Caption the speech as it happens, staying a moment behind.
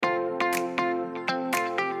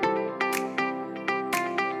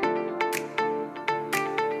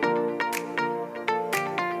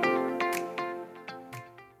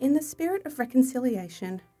In the spirit of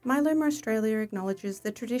reconciliation, Myeloma Australia acknowledges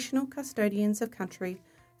the traditional custodians of country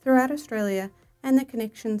throughout Australia and their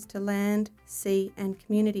connections to land, sea and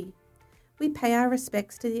community. We pay our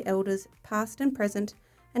respects to the elders past and present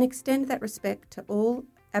and extend that respect to all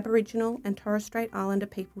Aboriginal and Torres Strait Islander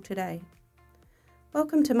people today.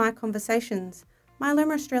 Welcome to My Conversations,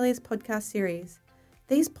 Myeloma Australia's podcast series.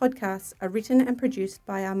 These podcasts are written and produced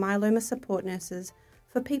by our myeloma support nurses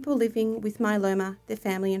for people living with myeloma, their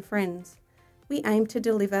family and friends. We aim to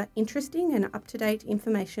deliver interesting and up-to-date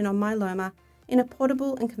information on myeloma in a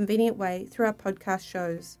portable and convenient way through our podcast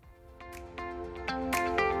shows.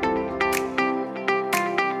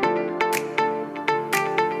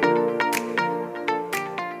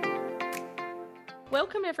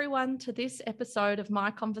 Welcome everyone to this episode of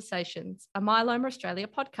My Conversations, a Myeloma Australia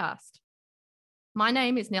podcast. My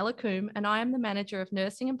name is Nella Coombe and I am the Manager of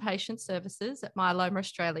Nursing and Patient Services at Myeloma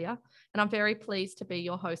Australia, and I'm very pleased to be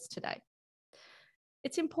your host today.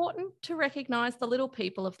 It's important to recognise the little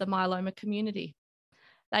people of the myeloma community.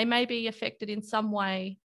 They may be affected in some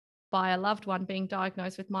way by a loved one being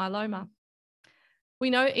diagnosed with myeloma. We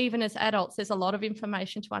know even as adults there's a lot of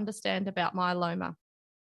information to understand about myeloma.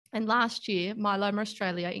 And last year, Myeloma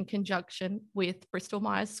Australia, in conjunction with Bristol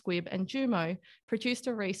Myers Squibb and Jumo, produced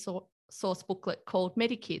a resource booklet called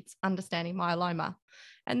MediKids, Understanding Myeloma.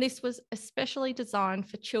 And this was especially designed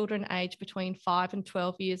for children aged between 5 and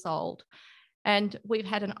 12 years old. And we've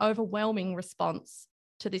had an overwhelming response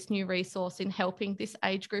to this new resource in helping this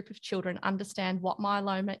age group of children understand what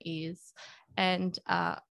myeloma is and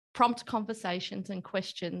prompt conversations and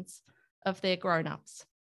questions of their grown-ups.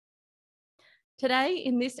 Today,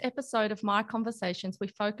 in this episode of My Conversations, we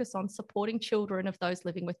focus on supporting children of those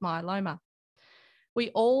living with myeloma. We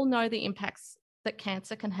all know the impacts that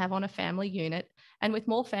cancer can have on a family unit, and with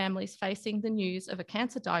more families facing the news of a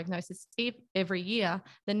cancer diagnosis every year,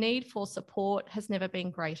 the need for support has never been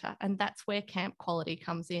greater, and that's where Camp Quality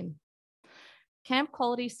comes in. Camp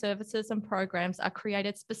Quality services and programs are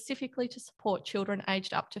created specifically to support children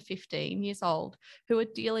aged up to 15 years old who are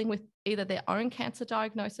dealing with either their own cancer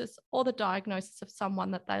diagnosis or the diagnosis of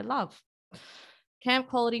someone that they love. Camp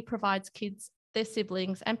Quality provides kids, their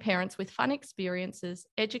siblings and parents with fun experiences,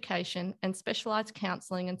 education and specialised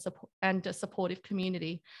counselling and a supportive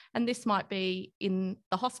community. And this might be in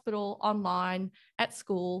the hospital, online, at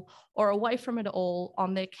school, or away from it all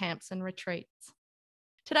on their camps and retreats.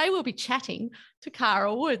 Today we'll be chatting to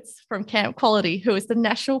Cara Woods from Camp Quality, who is the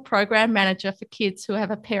National Program Manager for kids who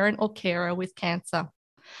have a parent or carer with cancer.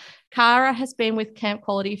 Cara has been with Camp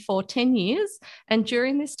Quality for 10 years, and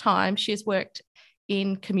during this time she has worked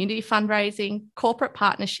in community fundraising, corporate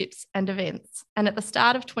partnerships and events. And at the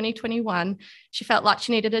start of 2021, she felt like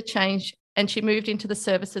she needed a change and she moved into the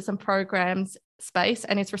services and programs space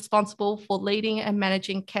and is responsible for leading and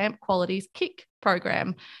managing Camp Quality's KIC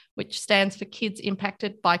program, which stands for Kids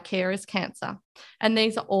Impacted by Carers Cancer. And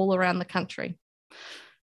these are all around the country.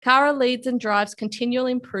 Cara leads and drives continual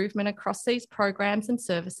improvement across these programs and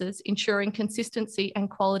services, ensuring consistency and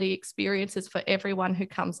quality experiences for everyone who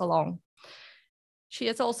comes along. She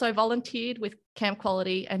has also volunteered with Camp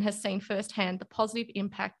Quality and has seen firsthand the positive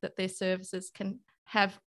impact that their services can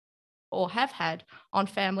have or have had on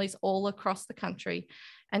families all across the country.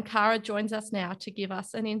 And Cara joins us now to give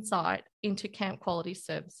us an insight into Camp Quality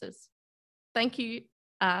services. Thank you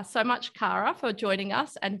so much, Cara, for joining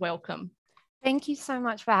us and welcome. Thank you so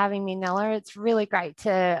much for having me, Nella. It's really great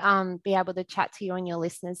to be able to chat to you and your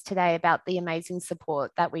listeners today about the amazing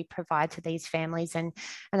support that we provide to these families and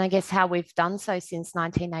I guess how we've done so since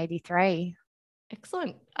 1983.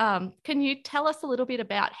 Excellent. Can you tell us a little bit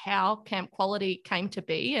about how Camp Quality came to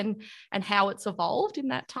be and how it's evolved in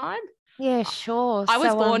that time? Yeah, sure. I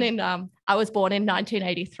was born in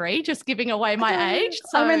 1983, just giving away my age.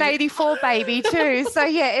 So. I'm an 84 baby too. So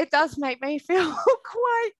yeah, it does make me feel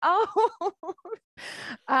quite old.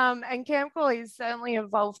 And Camp Quality has certainly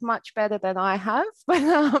evolved much better than I have.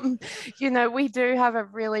 But, we do have a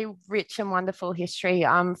really rich and wonderful history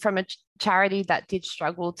from a charity that did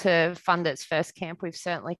struggle to fund its first camp. We've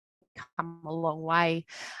certainly come a long way.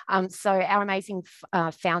 So our amazing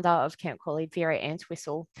founder of Camp Quality, Vera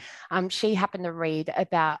Antwistle, she happened to read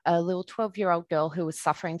about a little 12-year-old girl who was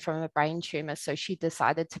suffering from a brain tumour. So she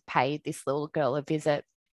decided to pay this little girl a visit.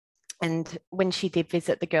 And when she did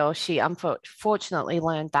visit the girl, she unfortunately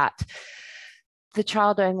learned that the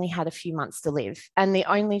child only had a few months to live. And the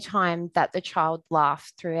only time that the child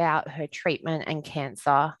laughed throughout her treatment and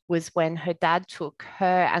cancer was when her dad took her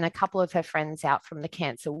and a couple of her friends out from the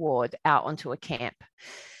cancer ward out onto a camp.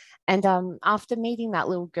 And after meeting that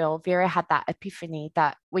little girl, Vera had that epiphany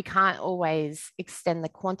that we can't always extend the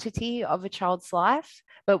quantity of a child's life,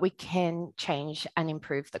 but we can change and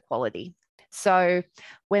improve the quality. So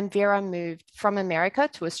when Vera moved from America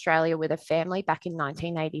to Australia with a family back in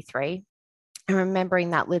 1983, and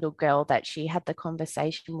remembering that little girl that she had the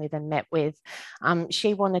conversation with and met with,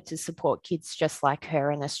 she wanted to support kids just like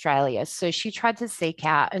her in Australia. So she tried to seek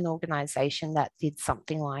out an organisation that did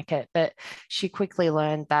something like it, but she quickly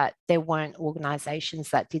learned that there weren't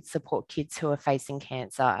organisations that did support kids who are facing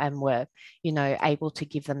cancer and were, able to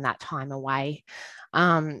give them that time away.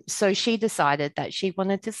 So she decided that she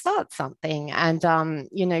wanted to start something, and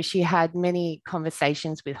she had many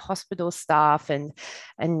conversations with hospital staff, and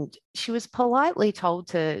she was politely told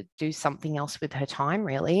to do something else with her time.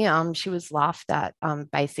 Really, she was laughed at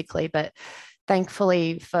basically, but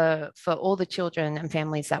thankfully for all the children and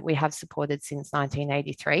families that we have supported since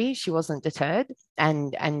 1983, she wasn't deterred,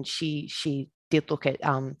 and she did look at,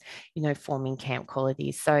 forming camp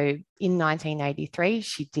qualities. So in 1983,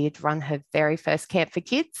 she did run her very first camp for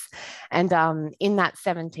kids. And in that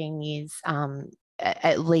 17 years,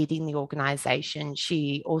 leading the organisation,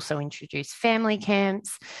 she also introduced family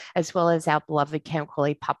camps, as well as our beloved Camp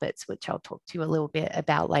Quality puppets, which I'll talk to you a little bit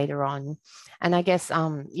about later on. And I guess,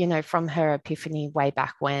 from her epiphany way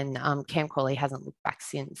back when, Camp Quality hasn't looked back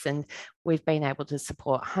since. And we've been able to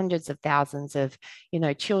support hundreds of thousands of,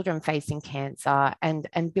 children facing cancer,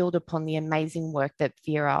 and build upon the amazing work that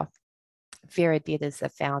Vera did as the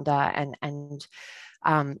founder, and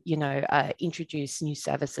introduce new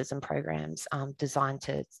services and programs designed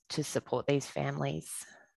to support these families.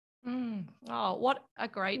 Oh, what a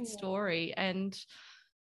great story, and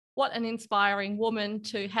what an inspiring woman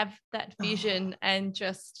to have that vision and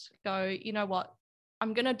just go, you know what,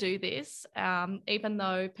 I'm going to do this, even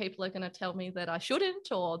though people are going to tell me that I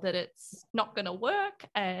shouldn't, or that it's not going to work,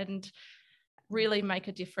 and really make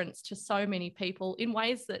a difference to so many people in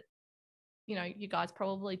ways that, you guys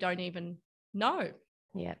probably don't even know.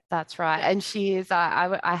 Yeah, that's right. Yeah. And she is,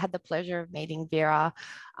 I had the pleasure of meeting Vera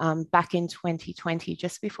back in 2020,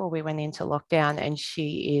 just before we went into lockdown. And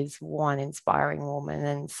she is one inspiring woman,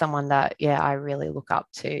 and someone that, I really look up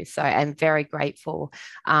to. So I'm very grateful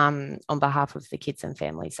on behalf of the kids and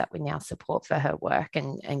families that we now support for her work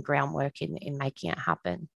and groundwork in making it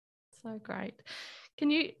happen. So great. Can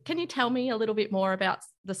you tell me a little bit more about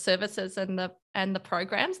the services and the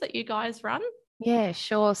programs that you guys run? Yeah,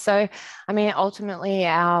 sure. So, I mean, ultimately,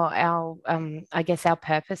 our I guess our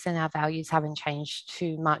purpose and our values haven't changed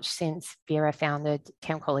too much since Vera founded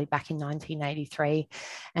Camp Collie back in 1983.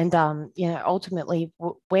 And ultimately,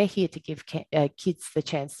 we're here to give kids the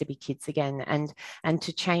chance to be kids again, and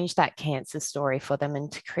to change that cancer story for them,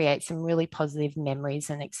 and to create some really positive memories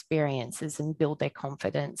and experiences and build their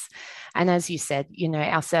confidence. And as you said,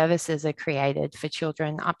 our services are created for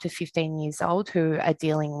children up to 15 years old who are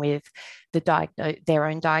dealing with their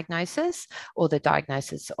own diagnosis, or the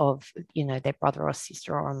diagnosis of their brother or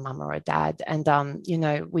sister, or a mum or a dad. And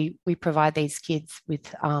we provide these kids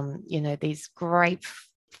with these great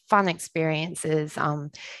fun experiences,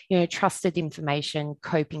 trusted information,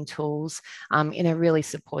 coping tools, in a really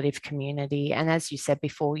supportive community. And as you said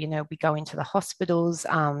before, we go into the hospitals,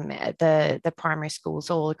 the primary schools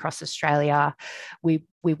all across Australia.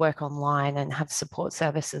 We work online and have support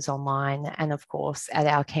services online, and of course at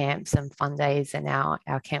our camps and fun days and our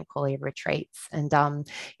Camp Quality retreats. And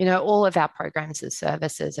all of our programs and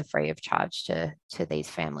services are free of charge to these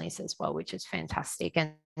families as well, which is fantastic.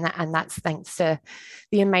 And that's thanks to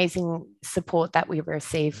the amazing support that we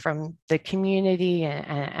receive from the community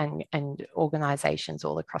and organisations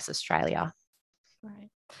all across Australia.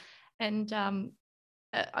 Right. And I'm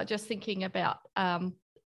just thinking about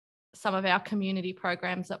some of our community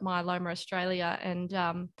programs at Myeloma Australia,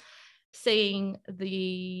 and seeing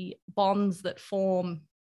the bonds that form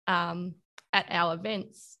at our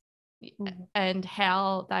events, and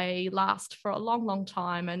how they last for a long, long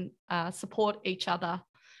time, and support each other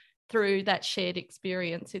through that shared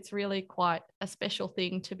experience. It's really quite a special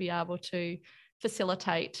thing to be able to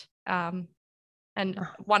facilitate. And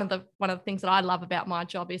one of the things that I love about my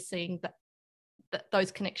job is seeing that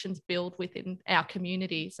those connections build within our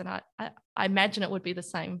communities. And I imagine it would be the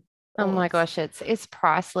same. Oh my gosh, it's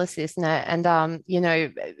priceless, isn't it? And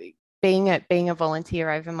being a volunteer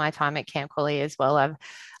over my time at Camp Quality as well,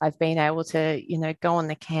 I've been able to go on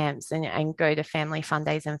the camps and go to family fun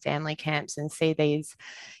days and family camps, and see these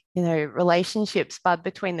relationships bud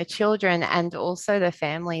between the children and also the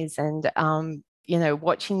families. And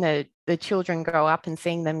watching the children grow up and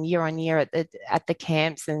seeing them year on year at the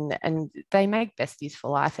camps, and they make besties for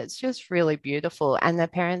life. It's just really beautiful. And the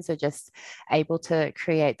parents are just able to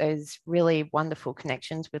create those really wonderful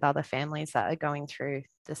connections with other families that are going through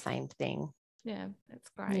the same thing. Yeah, that's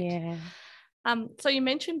great. Yeah. So you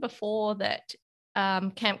mentioned before that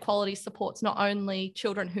Camp Quality supports not only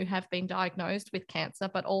children who have been diagnosed with cancer,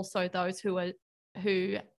 but also those who are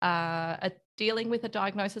dealing with a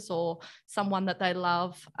diagnosis, or someone that they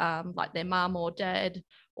love, like their mum or dad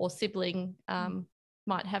or sibling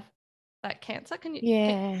might have that cancer. Can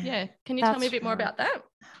you tell me a bit more about that?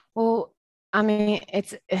 Well, I mean,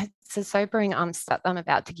 it's a sobering stat I'm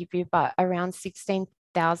about to give you, but around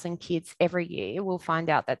 16,000 kids every year will find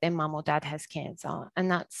out that their mum or dad has cancer,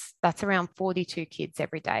 and that's around 42 kids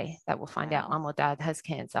every day that will find out mum or dad has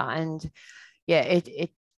cancer. And yeah,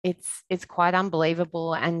 it's quite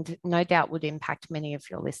unbelievable, and no doubt would impact many of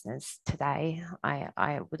your listeners today,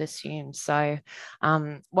 I would assume. So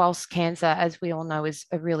whilst cancer, as we all know, is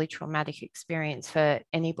a really traumatic experience for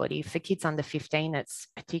anybody, for kids under 15, it's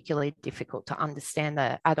particularly difficult to understand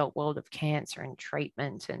the adult world of cancer and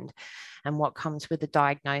treatment and what comes with the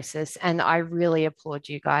diagnosis. And I really applaud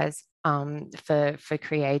you guys for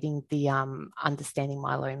creating the Understanding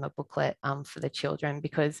Myeloma booklet for the children,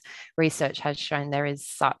 because research has shown there is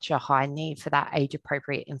such a high need for that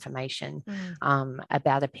age-appropriate information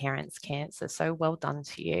about a parent's cancer. So well done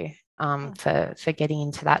to you for getting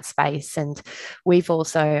into that space. And we've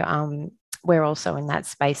also we're also in that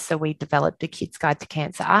space. So we developed a Kids Guide to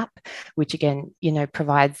Cancer app, which again,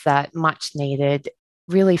 provides that much needed,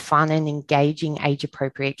 really fun and engaging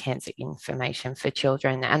age-appropriate cancer information for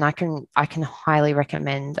children. And I can highly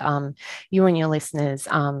recommend you and your listeners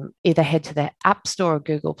either head to the App Store or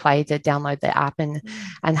Google Play to download the app and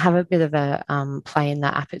have a bit of a play in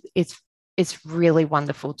the app. It's really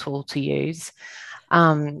wonderful tool to use.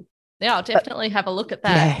 Yeah, I'll definitely have a look at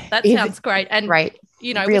that. Yeah, that sounds great. And great.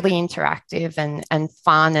 Really interactive and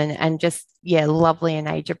fun and just lovely and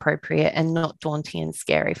age appropriate and not daunting and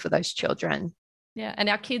scary for those children. Yeah, and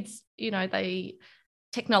our kids,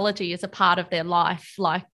 technology is a part of their life.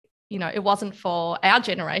 Like, it wasn't for our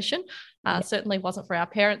generation, certainly wasn't for our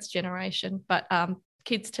parents' generation, but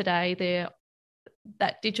kids today,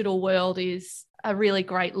 that digital world is a really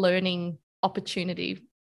great learning opportunity.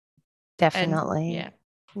 Definitely. And,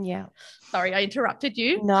 yeah. Sorry, I interrupted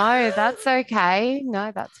you. No, that's okay.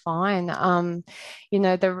 No, that's fine.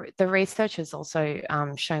 The research has also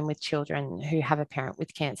shown with children who have a parent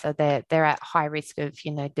with cancer, they're at high risk of,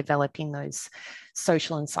 developing those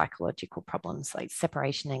social and psychological problems like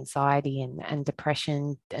separation anxiety and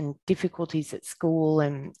depression and difficulties at school.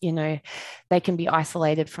 And, they can be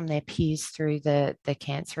isolated from their peers through the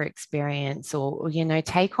cancer experience, or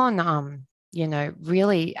take on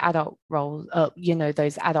really adult roles,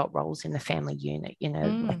 those adult roles in the family unit,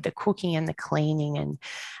 like the cooking and the cleaning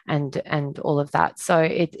and all of that. So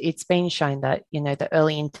it's been shown that, the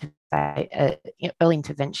early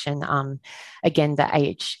intervention, again, the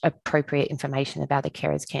age appropriate information about a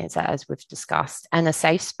carer's cancer, as we've discussed, and a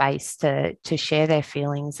safe space to share their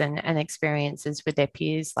feelings and experiences with their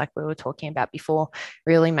peers, like we were talking about before,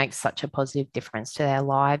 really makes such a positive difference to their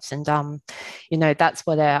lives. And, that's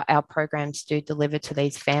what our programs do deliver to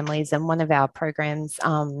these families. And one of our programs,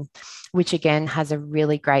 which again has a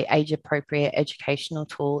really great age appropriate educational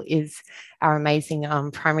tool, is our amazing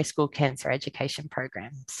primary school cancer education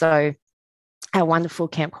program. So our wonderful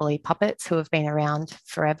Camp Quality puppets, who have been around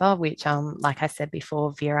forever, which, like I said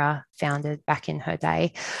before, Vera founded back in her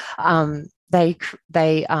day,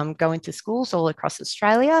 they go into schools all across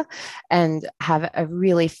Australia and have a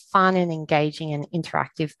really fun and engaging and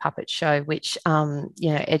interactive puppet show, which,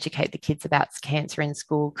 educate the kids about cancer in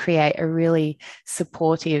school, create a really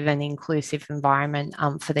supportive and inclusive environment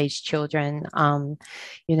for these children, and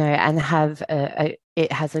have it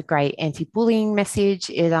has a great anti-bullying message.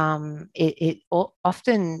 It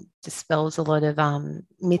often dispels a lot of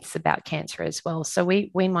myths about cancer as well. So we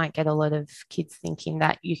might get a lot of kids thinking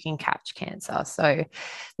that you can catch cancer. So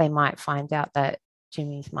they might find out that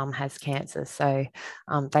Jimmy's mum has cancer. So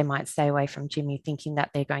they might stay away from Jimmy thinking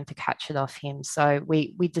that they're going to catch it off him. So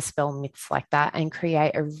we dispel myths like that and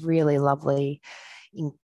create a really lovely,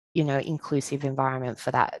 inclusive environment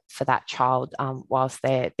for that child whilst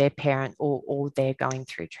their parent or they're going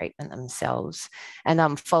through treatment themselves.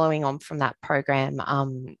 And following on from that program,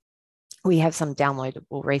 we have some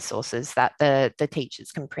downloadable resources that the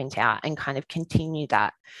teachers can print out and kind of continue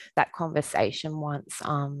that conversation once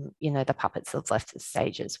the puppets have left the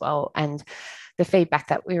stage as well. And the feedback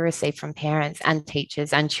that we receive from parents and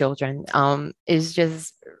teachers and children is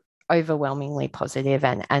just overwhelmingly positive,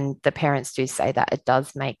 and the parents do say that it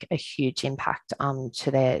does make a huge impact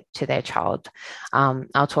to their child.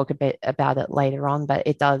 I'll talk a bit about it later on, but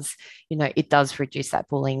it does reduce that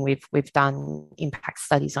bullying. We've done impact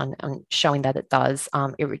studies on showing that it does.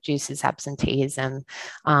 It reduces absenteeism,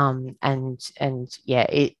 and yeah,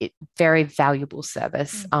 it very valuable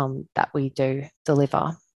service that we do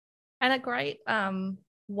deliver. And a great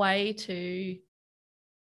way to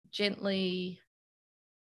gently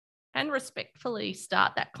and respectfully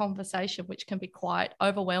start that conversation, which can be quite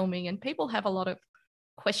overwhelming. And people have a lot of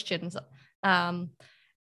questions. And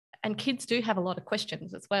kids do have a lot of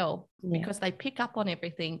questions as well, because they pick up on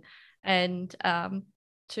everything. And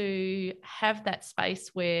to have that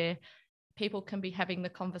space where people can be having the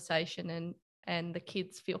conversation and the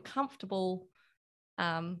kids feel comfortable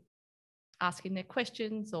asking their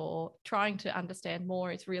questions or trying to understand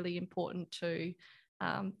more is really important too,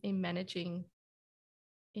 in managing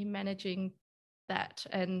that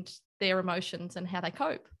and their emotions and how they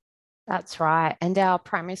cope. That's right. And our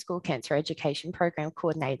primary school cancer education program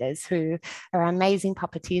coordinators, who are amazing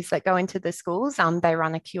puppeteers that go into the schools, they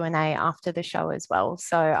run a Q&A after the show as well.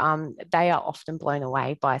 So they are often blown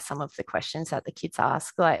away by some of the questions that the kids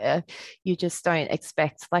ask. You just don't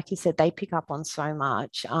expect, like you said, they pick up on so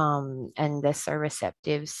much, and they're so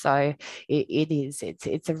receptive. So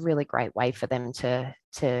it's a really great way for them to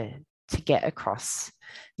get across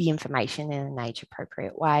the information in an age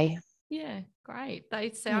appropriate way. Yeah, great.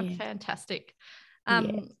 They sound fantastic.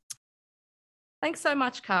 Yeah. Thanks so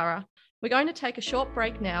much, Cara. We're going to take a short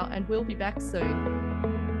break now and we'll be back soon.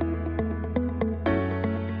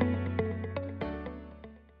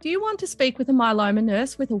 Do you want to speak with a myeloma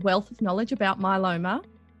nurse with a wealth of knowledge about myeloma?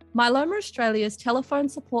 Myeloma Australia's telephone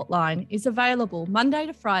support line is available Monday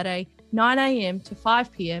to Friday, 9 a.m. to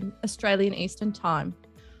 5 p.m. Australian Eastern Time.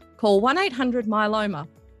 Call 1-800-MYELOMA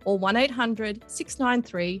or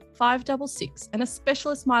 1-800-693-566 and a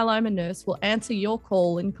specialist myeloma nurse will answer your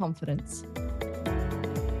call in confidence.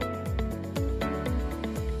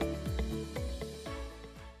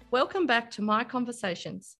 Welcome back to My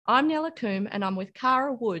Conversations. I'm Nella Coombe and I'm with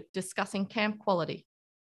Cara Wood discussing camp quality.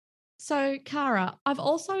 So, Cara, I've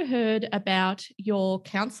also heard about your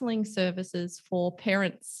counselling services for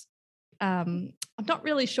parents. I'm not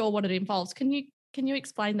really sure what it involves. Can you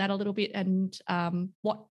explain that a little bit and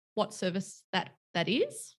what service that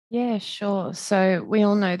is? Yeah, sure. So we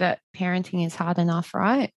all know that parenting is hard enough,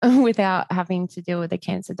 right? Without having to deal with a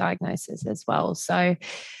cancer diagnosis as well. So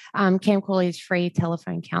Camp Quality's free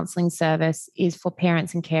telephone counselling service is for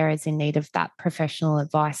parents and carers in need of that professional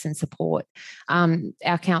advice and support.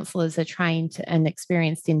 Our counsellors are trained and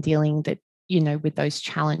experienced in dealing with those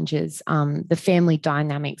challenges, the family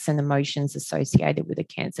dynamics and emotions associated with a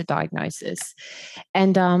cancer diagnosis.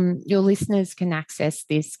 And your listeners can access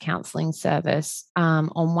this counselling service on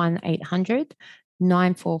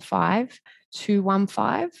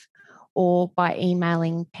 1-800-945-215 or by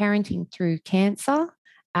emailing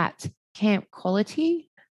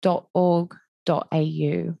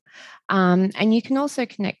parentingthroughcancer@campquality.org.au. And you can also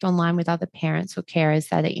connect online with other parents or carers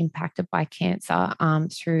that are impacted by cancer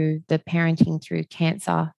through the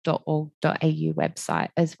parentingthroughcancer.org.au website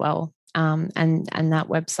as well. And that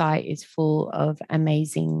website is full of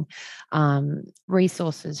amazing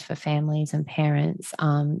resources for families and parents.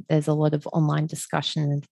 There's a lot of online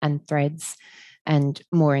discussion and threads and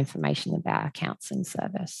more information about our counselling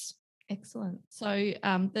service. Excellent. So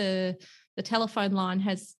the telephone line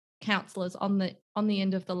has counsellors on the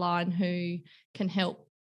end of the line who can help.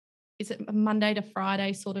 Is it a Monday to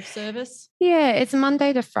Friday sort of service? Yeah, it's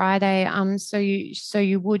Monday to Friday. So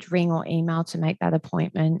you would ring or email to make that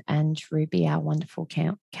appointment, and Ruby, our wonderful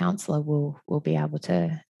counsellor, will be able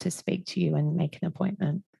to speak to you and make an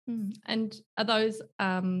appointment. And are those?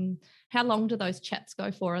 How long do those chats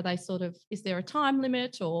go for? Are they is there a time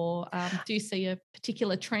limit, or do you see a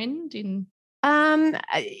particular trend in?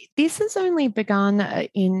 This has only begun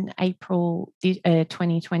in April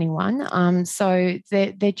 2021. So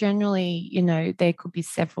they're generally, there could be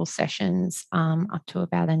several sessions up to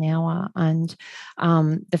about an hour. And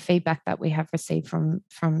the feedback that we have received from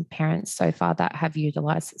parents so far that have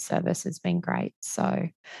utilised the service has been great. So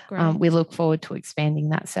we look forward to expanding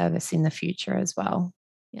that service in the future as well.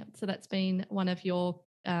 Yeah, so that's been one of your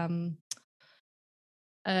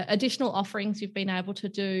additional offerings you've been able to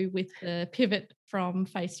do with the pivot from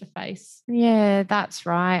face-to-face. Yeah, that's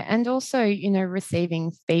right. And also,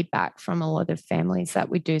 receiving feedback from a lot of families that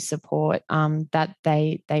we do support, that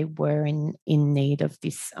they were in need of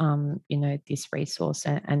this, this resource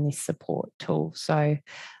and this support tool. So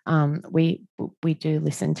we do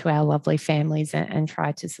listen to our lovely families and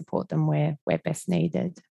try to support them where best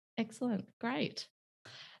needed. Excellent. Great.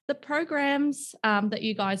 The programs that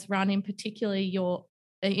you guys run, in particular your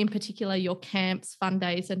camps, fun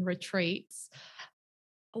days, and retreats,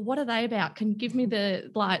 what are they about? Can you give me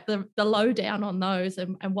the lowdown on those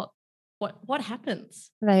and what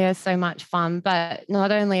happens? They are so much fun, but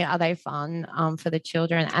not only are they fun for the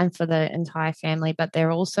children and for the entire family, but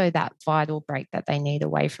they're also that vital break that they need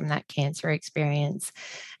away from that cancer experience.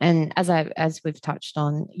 And as we've touched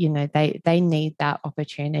on, they need that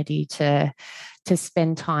opportunity to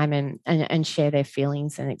spend time and share their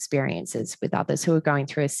feelings and experiences with others who are going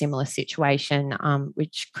through a similar situation,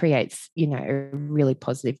 which creates, a really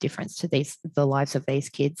positive difference to the lives of these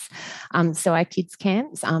kids. So our kids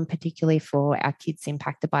camps, particularly for our kids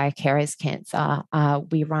impacted by a carer's cancer,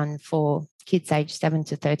 we run for kids aged 7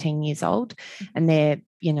 to 13 years old, and they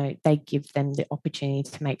give them the opportunity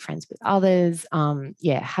to make friends with others,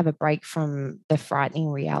 have a break from the frightening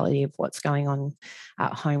reality of what's going on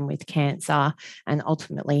at home with cancer, and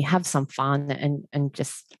ultimately have some fun and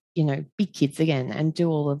just, be kids again and do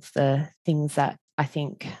all of the things that I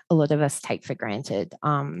think a lot of us take for granted.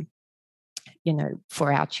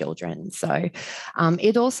 For our children. So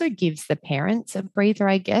it also gives the parents a breather,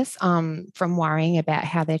 I guess, from worrying about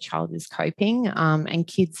how their child is coping. And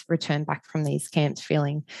kids return back from these camps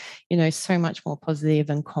feeling, so much more positive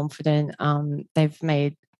and confident. They've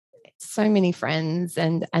made so many friends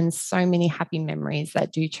and so many happy memories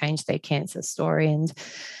that do change their cancer story. And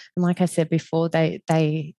like I said before,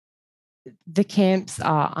 the camps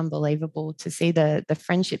are unbelievable. To see the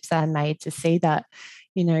friendships that are made, to see that,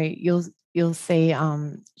 you'll see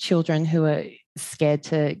children who are scared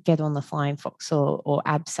to get on the flying fox or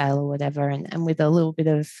abseil or whatever, and with a little bit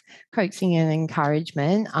of coaxing and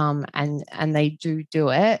encouragement, and they do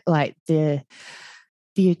it, like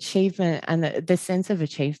the achievement and the sense of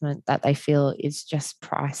achievement that they feel is just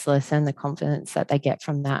priceless, and the confidence that they get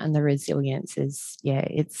from that and the resilience is,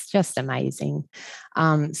 it's just amazing.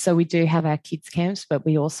 So we do have our kids camps, but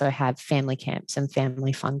we also have family camps and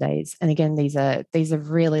family fun days. And again, these are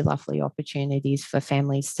really lovely opportunities for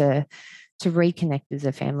families to reconnect as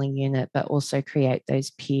a family unit, but also create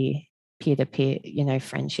those peer-to-peer,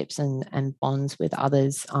 friendships and bonds with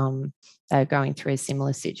others that are going through a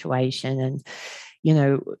similar situation. And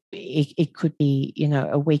it could be,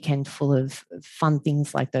 a weekend full of fun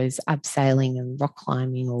things like those abseiling and rock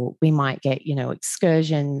climbing, or we might get,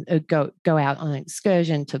 excursion, go out on an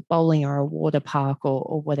excursion to bowling or a water park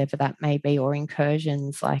or whatever that may be, or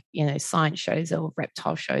incursions like, science shows or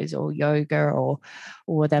reptile shows or yoga or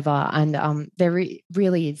whatever. And there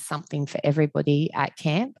really is something for everybody at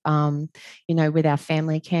camp. With our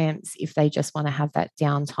family camps, if they just want to have that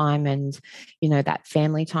downtime and, that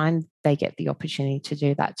family time, they get the opportunity to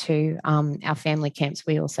do that too. Our family camps,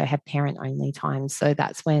 we also have parent-only times. So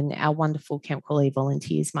that's when our wonderful Camp Quality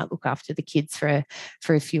volunteers might look after the kids for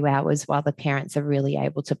a few hours while the parents are really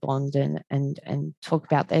able to bond and talk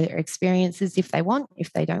about their experiences if they want.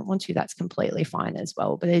 If they don't want to, that's completely fine as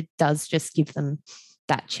well. But it does just give them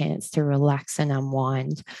that chance to relax and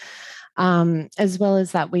unwind. As well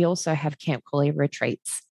as that, we also have Camp Quality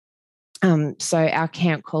retreats. So our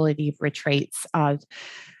Camp Quality retreats are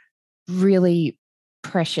really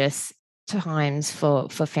precious times for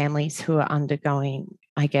families who are undergoing,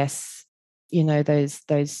 I guess,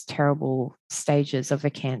 those terrible stages of a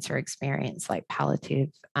cancer experience, like palliative,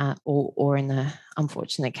 or in the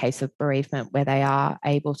unfortunate case of bereavement, where they are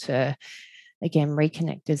able to, again,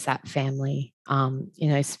 reconnect as that family,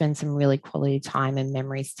 spend some really quality time and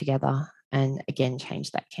memories together, and again,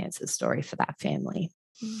 change that cancer story for that family.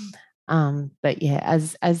 But yeah,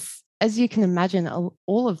 as you can imagine,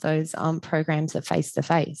 all of those programs are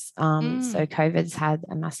face-to-face. So COVID's had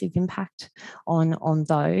a massive impact on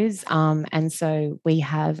those. And so we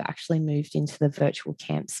have actually moved into the virtual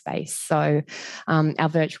camp space. So our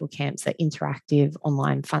virtual camps are interactive,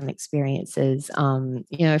 online fun experiences,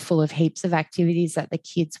 full of heaps of activities that the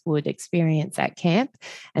kids would experience at camp.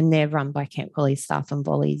 And they're run by Camp Quality staff and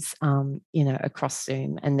volleys, across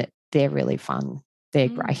Zoom. And they're really fun. They're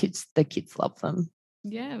great. The kids love them.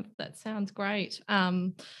 Yeah, that sounds great.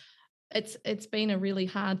 It's been a really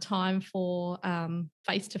hard time for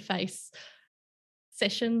face-to-face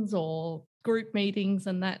sessions or group meetings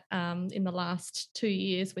and that in the last 2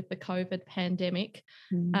 years with the COVID pandemic.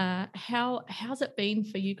 How's it been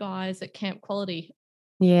for you guys at Camp Quality?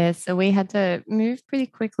 Yeah, so we had to move pretty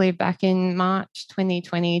quickly back in March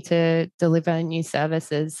 2020 to deliver new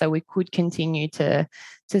services so we could continue to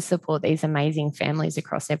support these amazing families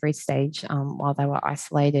across every stage while they were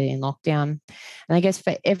isolated in lockdown. And I guess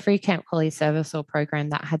for every Camp Quality service or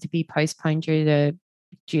program that had to be postponed due to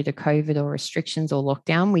due to COVID or restrictions or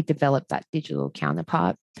lockdown, we developed that digital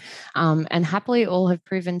counterpart. And happily, all have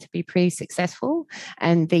proven to be pretty successful.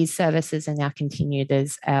 And these services are now continued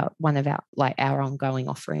as one of our ongoing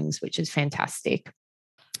offerings, which is fantastic.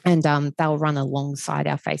 And they'll run alongside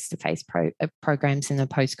our face-to-face programs in a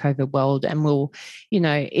post-COVID world, and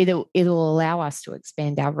it'll allow us to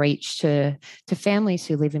expand our reach to families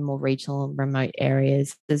who live in more regional and remote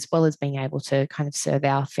areas, as well as being able to kind of serve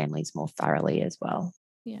our families more thoroughly as well.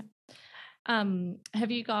 Yeah. Have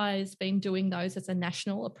you guys been doing those as a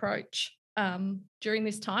national approach during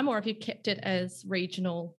this time, or have you kept it as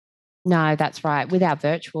regional? No, that's right. With our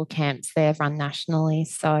virtual camps, they're run nationally,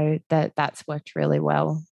 so that's worked really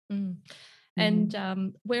well. Mm.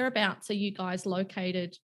 And whereabouts are you guys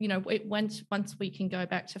located? Once we can go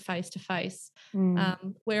back to face,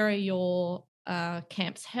 where are your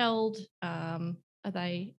camps held? Are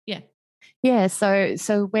they? Yeah. Yeah. So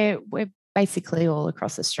we're basically all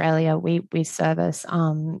across Australia. We service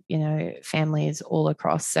families all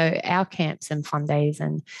across. So our camps and fun days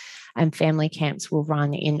and family camps will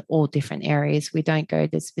run in all different areas. We don't go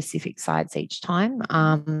to specific sites each time.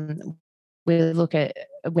 We look at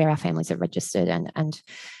where our families are registered and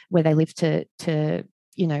where they live to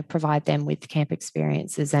provide them with camp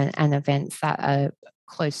experiences and events that are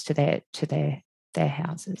close to their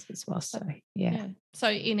houses as well. So yeah. So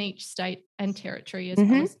in each state and territory as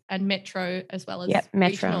well as, and metro as well as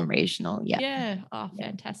metro regional. and regional. Yeah. Oh,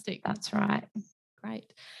 fantastic. That's right.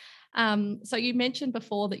 Great. So you mentioned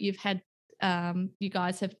before that you've had you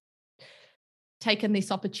guys have taken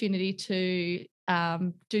this opportunity to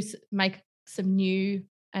make some new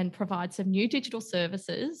and provide some new digital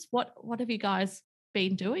services. What have you guys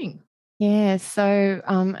been doing? Yeah, so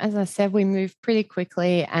as I said, we moved pretty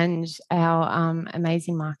quickly, and our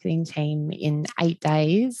amazing marketing team in 8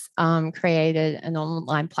 days created an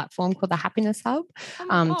online platform called the Happiness Hub.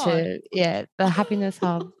 The Happiness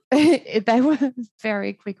Hub. They were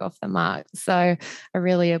very quick off the mark. So I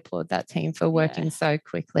really applaud that team for working so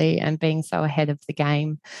quickly and being so ahead of the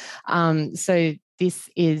game. So this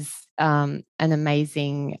is an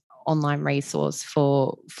amazing online resource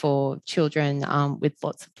for children with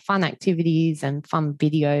lots of fun activities and fun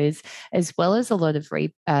videos, as well as a lot of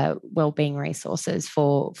wellbeing resources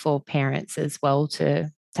for parents as well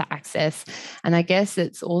to access. And I guess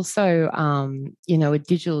it's also a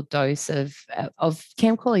digital dose of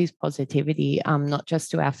Camp Quality's positivity, not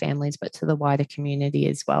just to our families but to the wider community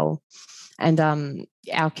as well. And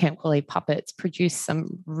our Camp Quality puppets produce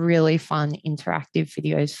some really fun interactive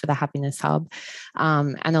videos for the Happiness Hub.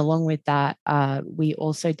 And along with that, we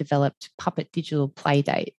also developed puppet digital play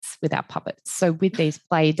dates with our puppets. So with these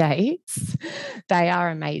play dates, they are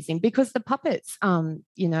amazing because the puppets,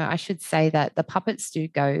 I should say that the puppets do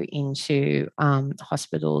go into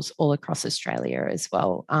hospitals all across Australia as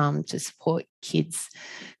well to support kids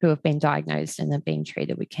who have been diagnosed and are being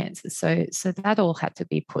treated with cancer. So that all had to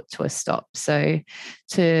be put to a stop. So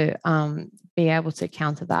to be able to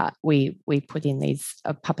counter that, we put in these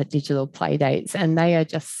puppet digital play dates, and they are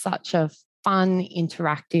just such a fun,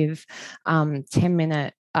 interactive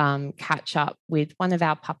 10-minute catch up with one of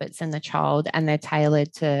our puppets and the child, and they're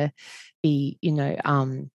tailored to be,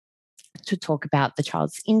 to talk about the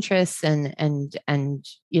child's interests and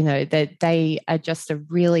that they are just a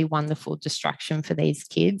really wonderful distraction for these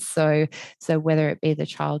kids. So whether it be the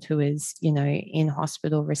child who is in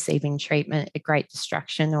hospital receiving treatment, a great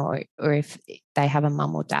distraction, or if they have a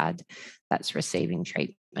mum or dad that's receiving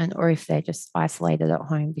treatment, or if they're just isolated at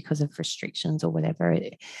home because of restrictions or whatever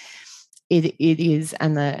it is,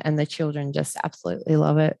 and the children just absolutely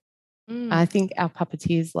love it. I think our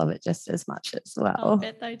puppeteers love it just as much as well. I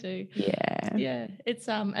bet they do. Yeah. It's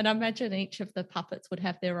and I imagine each of the puppets would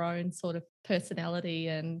have their own sort of personality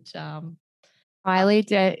and.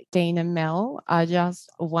 Kylie, Dean, and Mel are just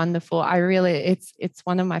wonderful. It's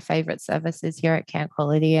one of my favourite services here at Camp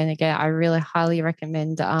Quality, and again, I really highly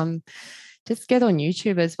recommend just get on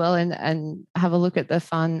YouTube as well and have a look at the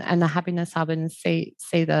fun and the Happiness Hub and see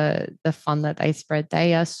the fun that they spread.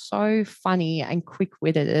 They are so funny and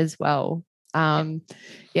quick-witted as well. And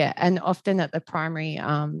often at the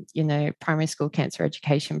primary school cancer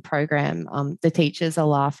education program, the teachers are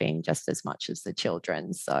laughing just as much as the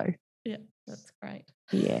children. So yeah, that's great.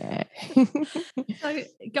 Yeah. So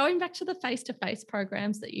going back to the face-to-face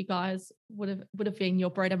programs that you guys would have been your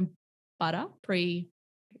bread and butter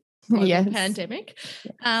pandemic.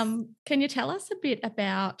 Yes. Can you tell us a bit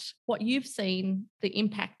about what you've seen, the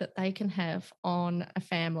impact that they can have on a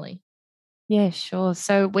family? Yeah, sure.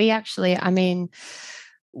 So we actually,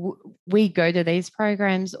 we go to these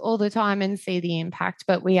programs all the time and see the impact,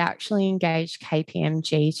 but we actually engaged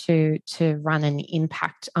KPMG to run an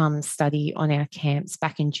impact study on our camps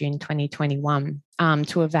back in June 2021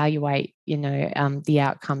 to evaluate, the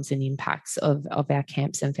outcomes and impacts of our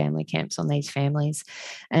camps and family camps on these families.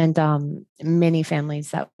 And many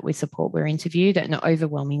families that we support were interviewed, and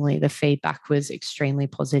overwhelmingly the feedback was extremely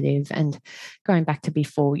positive. And going back to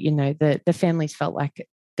before, the families felt like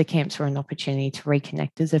the camps were an opportunity to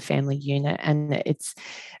reconnect as a family unit, and it's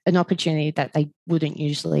an opportunity that they wouldn't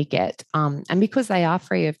usually get. And because they are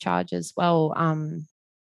free of charge as well,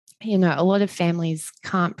 a lot of families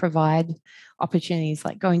can't provide opportunities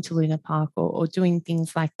like going to Luna Park or doing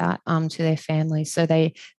things like that to their families. So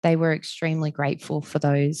they were extremely grateful for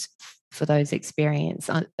those experiences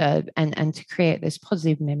and to create those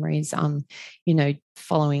positive memories,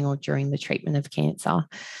 following or during the treatment of cancer.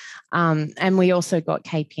 And we also got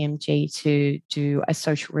KPMG to do a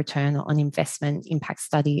social return on investment impact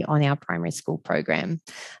study on our primary school program.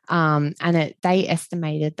 And they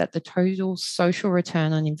estimated that the total social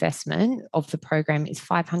return on investment of the program is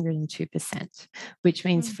 502%, which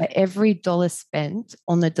means for every dollar spent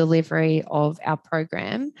on the delivery of our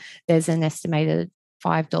program, there's an estimated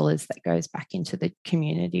 $5 that goes back into the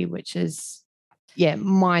community, which is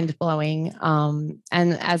mind-blowing. And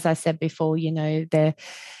as I said before,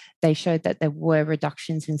 they showed that there were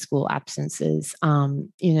reductions in school absences,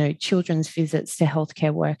 children's visits to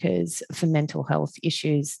healthcare workers for mental health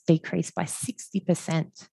issues decreased by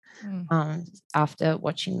 60% after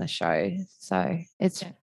watching the show. So it's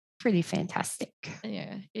pretty fantastic.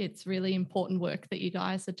 Yeah, it's really important work that you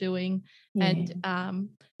guys are doing. Yeah. And,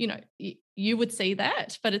 you would see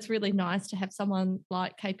that, but it's really nice to have someone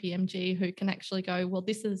like KPMG who can actually go, well,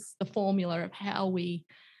 this is the formula of how we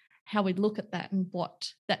look at that and what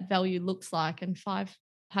that value looks like. And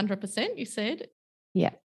 500%, you said?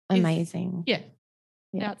 Yeah, amazing. Yeah,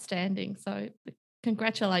 outstanding. So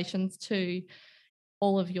congratulations to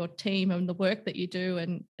all of your team and the work that you do.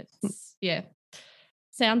 And it's,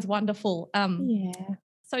 sounds wonderful.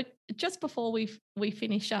 So just before we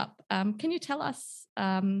finish up, can you tell us,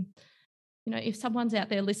 if someone's out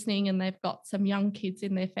there listening and they've got some young kids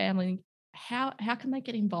in their family, how can they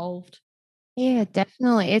get involved? Yeah,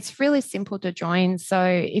 definitely. It's really simple to join. So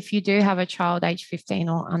if you do have a child age 15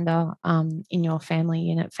 or under in your family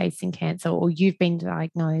unit facing cancer, or you've been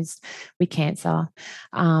diagnosed with cancer,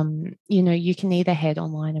 you can either head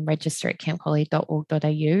online and register at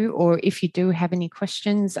campquality.org.au, or if you do have any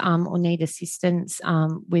questions or need assistance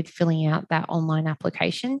with filling out that online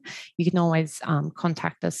application, you can always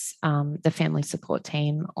contact us, the family support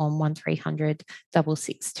team, on 1300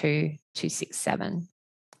 662 267.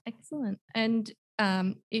 Excellent. And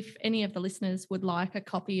if any of the listeners would like a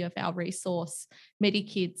copy of our resource,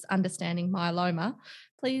 MediKids Understanding Myeloma,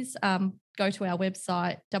 please go to our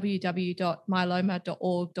website,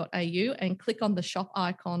 www.myeloma.org.au, and click on the shop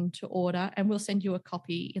icon to order, and we'll send you a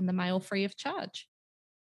copy in the mail free of charge.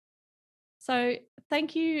 So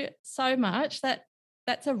thank you so much.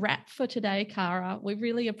 That's a wrap for today, Cara. We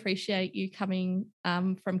really appreciate you coming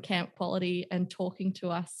from Camp Quality and talking to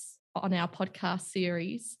us on our podcast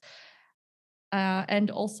series, and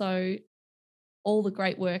also all the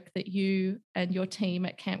great work that you and your team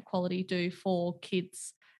at Camp Quality do for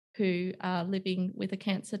kids who are living with a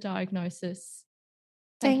cancer diagnosis.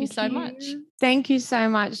 Thank you so much. Thank you so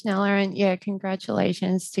much, Nella. And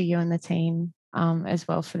congratulations to you and the team as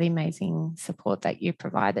well for the amazing support that you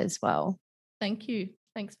provide as well. Thank you.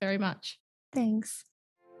 Thanks very much. Thanks.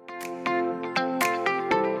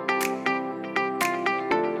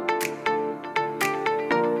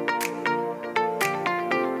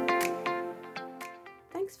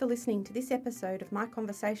 Thanks for listening to this episode of My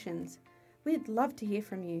Conversations. We'd love to hear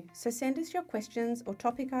from you, so send us your questions or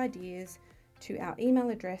topic ideas to our email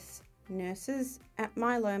address,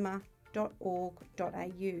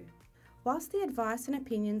 nurses@myeloma.org.au. Whilst the advice and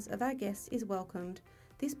opinions of our guests is welcomed,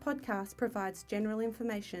 this podcast provides general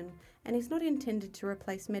information and is not intended to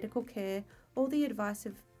replace medical care or the advice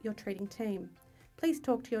of your treating team. Please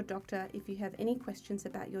talk to your doctor if you have any questions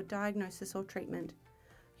about your diagnosis or treatment.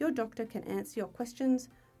 Your doctor can answer your questions,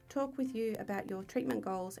 talk with you about your treatment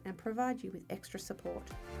goals, and provide you with extra support.